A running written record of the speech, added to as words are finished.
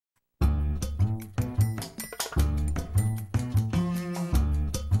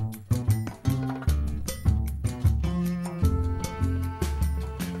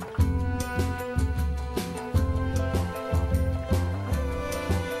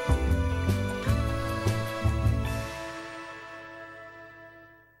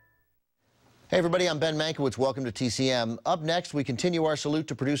Hey everybody, I'm Ben Mankiewicz. Welcome to TCM. Up next, we continue our salute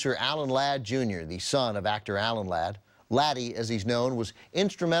to producer Alan Ladd Jr., the son of actor Alan Ladd. Laddie, as he's known, was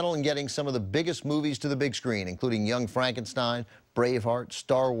instrumental in getting some of the biggest movies to the big screen, including Young Frankenstein, Braveheart,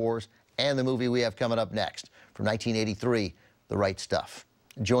 Star Wars, and the movie we have coming up next. From 1983, The Right Stuff.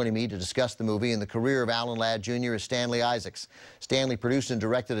 Joining me to discuss the movie and the career of Alan Ladd Jr. is Stanley Isaacs. Stanley produced and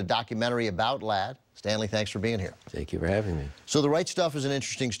directed a documentary about Ladd. Stanley, thanks for being here. Thank you for having me. So The Right Stuff is an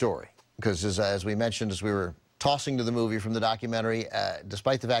interesting story, because as we mentioned, as we were tossing to the movie from the documentary,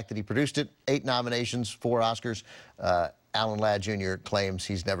 despite the fact that he produced it, 8 nominations, 4 Oscars, Alan Ladd Jr. claims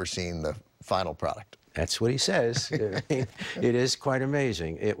he's never seen the final product. That's what he says. It is quite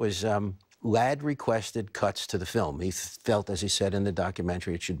amazing. It was, Ladd requested cuts to the film. He felt, as he said in the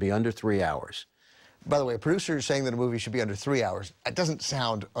documentary, it should be under 3 hours. By the way, a producer saying that a movie should be under 3 hours, it doesn't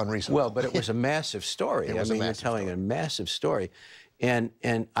sound unreasonable. Well, but it was a massive story. It was I mean, you're telling a massive story. And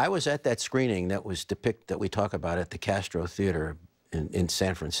I was at that screening that we talk about at the Castro Theater in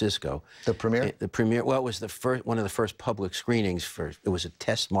San Francisco. The premiere? The premiere. Well, it was one of the first public screenings it was a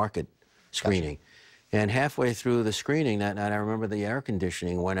test market screening. Gotcha. And halfway through the screening that night, I remember the air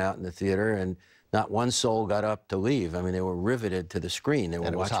conditioning went out in the theater, and not one soul got up to leave. I mean, they were riveted to the screen. They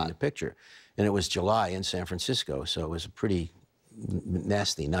were watching the picture. And it was July in San Francisco, so it was a pretty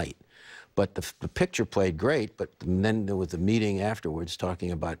nasty night. But the picture played great, but then there was the meeting afterwards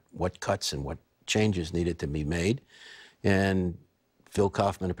talking about what cuts and what changes needed to be made. And Phil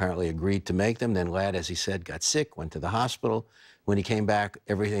Kaufman apparently agreed to make them. Then Ladd, as he said, got sick, went to the hospital. When he came back,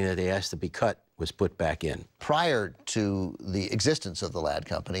 everything that they asked to be cut was put back in. Prior to the existence of the Ladd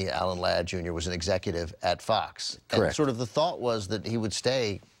Company, Alan Ladd Jr. was an executive at Fox. Correct. And sort of the thought was that he would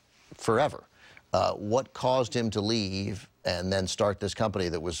stay forever. What caused him to leave and then start this company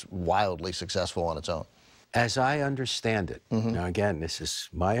that was wildly successful on its own? As I understand it, now again, this is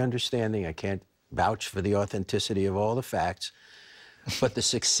my understanding, I can't vouch for the authenticity of all the facts, but the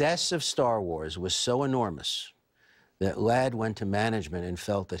success of Star Wars was so enormous that Ladd went to management and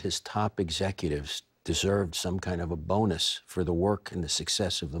felt that his top executives deserved some kind of a bonus for the work and the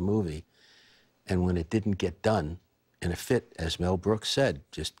success of the movie. And when it didn't get done, in a fit, as Mel Brooks said,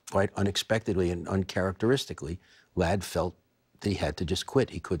 just quite unexpectedly and uncharacteristically, Ladd felt that he had to just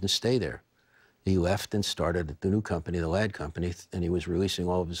quit. He couldn't stay there. He left and started the new company, the Ladd Company, and he was releasing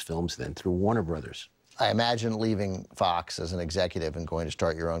all of his films then through Warner Brothers. I imagine leaving Fox as an executive and going to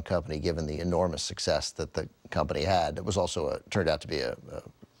start your own company, given the enormous success that the company had, it was also turned out to be a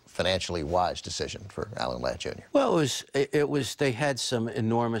financially wise decision for Alan Ladd Jr. Well, they had some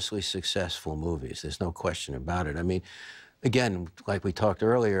enormously successful movies. There's no question about it. I mean, again, like we talked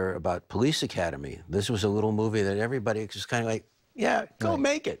earlier about Police Academy, this was a little movie that everybody was kind of like, yeah, go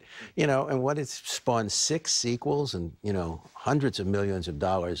make it. You know, and what it's spawned 6 sequels and, you know, hundreds of millions of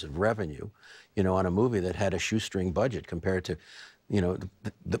dollars of revenue, you know, on a movie that had a shoestring budget compared to, you know,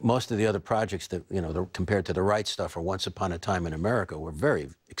 most of the other projects that, you know, compared to The Right Stuff or Once Upon a Time in America were very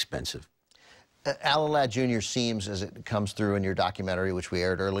expensive. Alan Ladd Jr. seems, as it comes through in your documentary, which we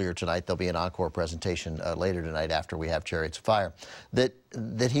aired earlier tonight, there'll be an encore presentation later tonight after we have Chariots of Fire,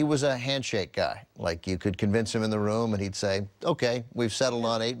 that he was a handshake guy. Like, you could convince him in the room and he'd say, okay, we've settled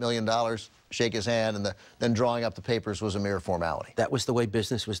on $8 million, shake his hand, and then drawing up the papers was a mere formality. That was the way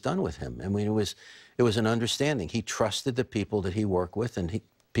business was done with him. I mean, it was an understanding. He trusted the people that he worked with, and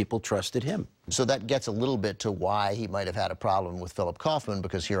people trusted him. So that gets a little bit to why he might have had a problem with Philip Kaufman,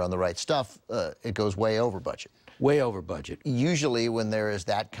 because here on The Right Stuff, it goes way over budget. Way over budget. Usually when there is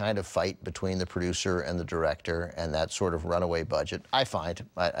that kind of fight between the producer and the director and that sort of runaway budget, I find,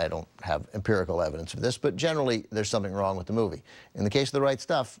 I don't have empirical evidence of this, but generally there's something wrong with the movie. In the case of The Right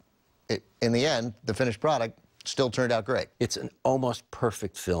Stuff, in the end, the finished product still turned out great. It's an almost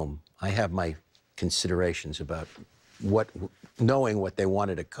perfect film. I have my considerations about knowing what they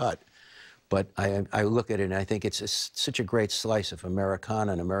wanted to cut, but I look at it and I think it's such a great slice of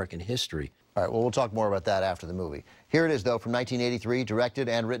Americana and American history. All right, well, we'll talk more about that after the movie. Here it is, though, from 1983, directed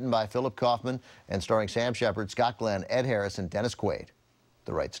and written by Philip Kaufman and starring Sam Shepard, Scott Glenn, Ed Harris, and Dennis Quaid.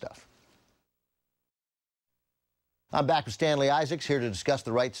 The Right Stuff. I'm back with Stanley Isaacs, here to discuss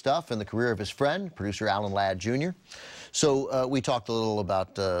The Right Stuff and the career of his friend, producer Alan Ladd Jr. So we talked a little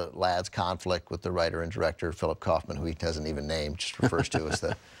about Ladd's conflict with the writer and director, Philip Kaufman, who he doesn't even name, just refers to as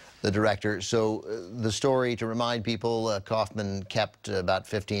the director. So the story, to remind people, Kaufman kept about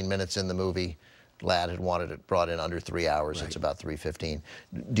 15 minutes in the movie. Ladd had wanted it brought in under 3 hours. Right. It's about 3:15.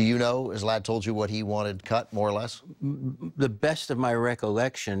 Do you know, has Ladd told you what he wanted cut, more or less? The best of my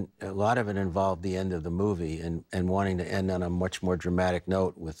recollection, a lot of it involved the end of the movie and wanting to end on a much more dramatic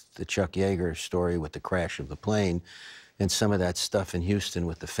note with the Chuck Yeager story with the crash of the plane. and some of that stuff in Houston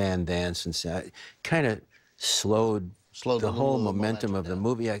with the fan dance and kind of slowed the whole momentum of the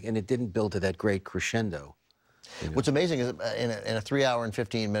movie, and it didn't build to that great crescendo. You know? What's amazing is in a 3-hour and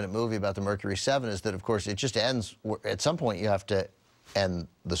 15-minute movie about the Mercury 7 is that, of course, it just ends. At some point, you have to end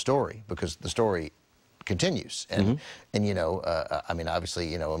the story because the story continues. And, and you know, I mean, obviously,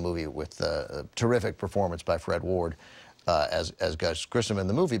 you know, a movie with a terrific performance by Fred Ward as Gus Grissom in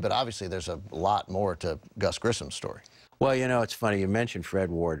the movie, but obviously there's a lot more to Gus Grissom's story. Well, you know, it's funny, you mentioned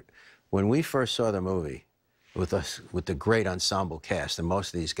Fred Ward. When we first saw the movie, with the great ensemble cast, and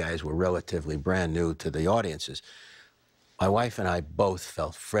most of these guys were relatively brand new to the audiences, my wife and I both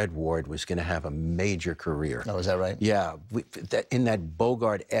felt Fred Ward was going to have a major career. Oh, is that right? Yeah, in that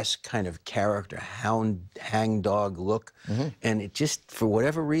Bogart-esque kind of character, hangdog look, and it just, for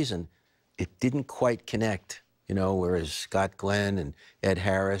whatever reason, it didn't quite connect. You know, whereas Scott Glenn and Ed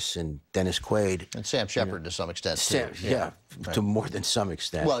Harris and Dennis Quaid. And Sam Shepard to some extent, too. Yeah, right. To more than some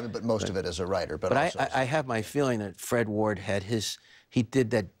extent. Well, but most of it as a writer. But also I have my feeling that Fred Ward had he did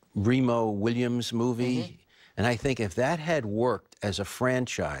that Remo Williams movie, and I think if that had worked as a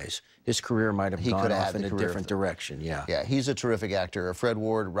franchise, his career might have gone off in a different direction, Yeah, he's a terrific actor. Fred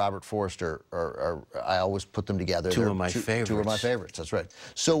Ward, Robert Forster, I always put them together. Two of my favorites. Two of my favorites, that's right.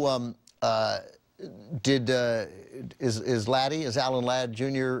 So, is Alan Ladd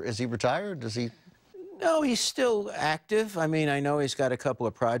Jr., is he retired? Does he? No, he's still active. I mean, I know he's got a couple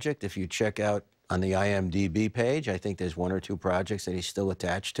of projects. If you check out on the IMDb page, I think there's 1 or 2 projects that he's still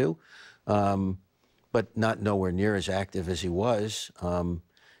attached to, but not nowhere near as active as he was.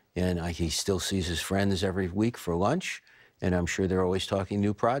 And he still sees his friends every week for lunch, and I'm sure they're always talking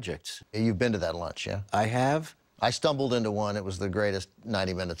new projects. You've been to that lunch, yeah? I have. I stumbled into one. It was the greatest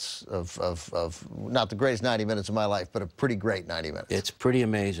 90 minutes not the greatest 90 minutes of my life, but a pretty great 90 minutes. It's pretty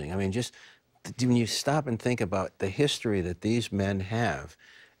amazing. I mean, just when you stop and think about the history that these men have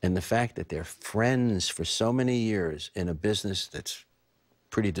and the fact that they're friends for so many years in a business that's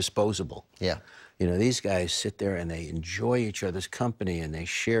pretty disposable. Yeah. You know, these guys sit there and they enjoy each other's company and they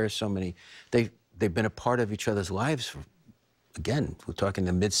share so many, they've been a part of each other's lives for, again, we're talking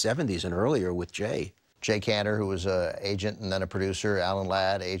the mid-70s and earlier with Jay. Jay Cantor, who was an agent and then a producer, Alan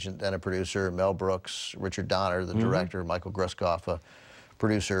Ladd, agent and a producer, Mel Brooks, Richard Donner, the director, Michael Gruskoff, a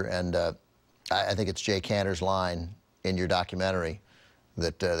producer, and I think it's Jay Cantor's line in your documentary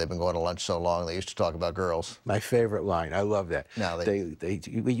that they've been going to lunch so long, they used to talk about girls. My favorite line. I love that. Now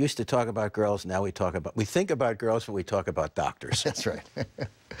we used to talk about girls, now we think about girls, but we talk about doctors. That's right.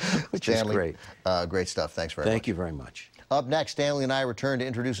 Which Stanley, is great. Great stuff. Thanks very much. Thank you very much. Up next, Stanley and I return to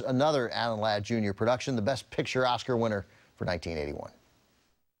introduce another Alan Ladd Jr. production, the Best Picture Oscar winner for 1981.